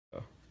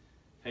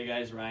Hey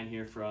guys, Ryan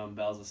here from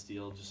Bells of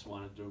Steel. Just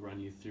wanted to run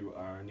you through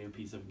our new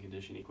piece of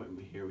conditioning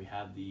equipment here. We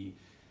have the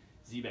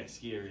ZBEX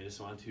skier. I just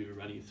wanted to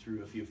run you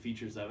through a few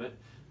features of it.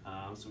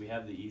 So we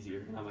have the easy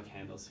ergonomic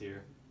handles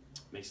here.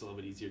 Makes it a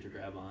little bit easier to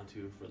grab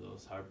onto for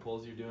those hard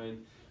pulls you're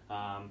doing.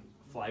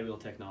 Flywheel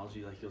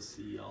technology like you'll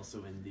see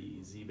also in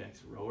the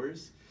ZBEX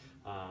rowers.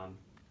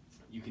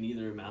 You can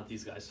either mount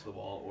these guys to the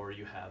wall or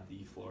you have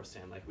the floor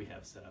stand like we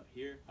have set up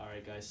here.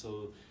 Alright guys,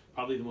 so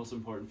probably the most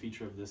important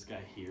feature of this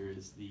guy here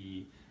is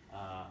the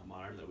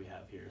monitor that we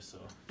have here. So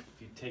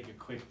if you take a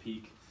quick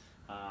peek,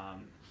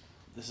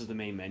 this is the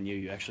main menu.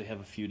 You actually have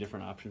a few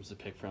different options to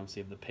pick from. So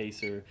you have the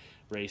pacer,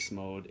 race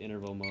mode,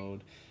 interval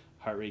mode,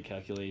 heart rate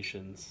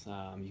calculations.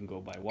 You can go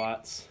by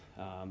watts.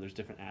 There's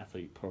different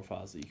athlete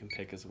profiles that you can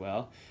pick as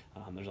well.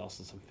 There's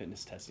also some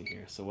fitness testing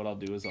here. So what I'll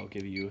do is I'll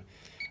give you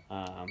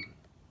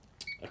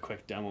a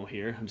quick demo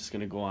here. I'm just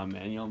going to go on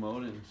manual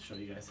mode and show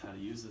you guys how to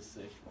use this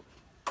thing.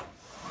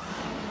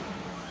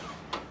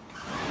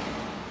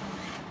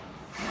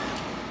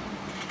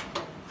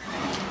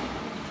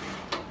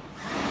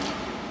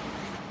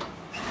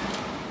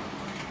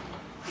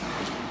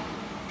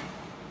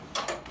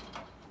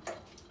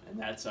 And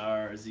that's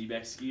our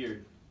ZBEX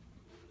skier.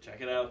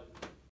 Check it out.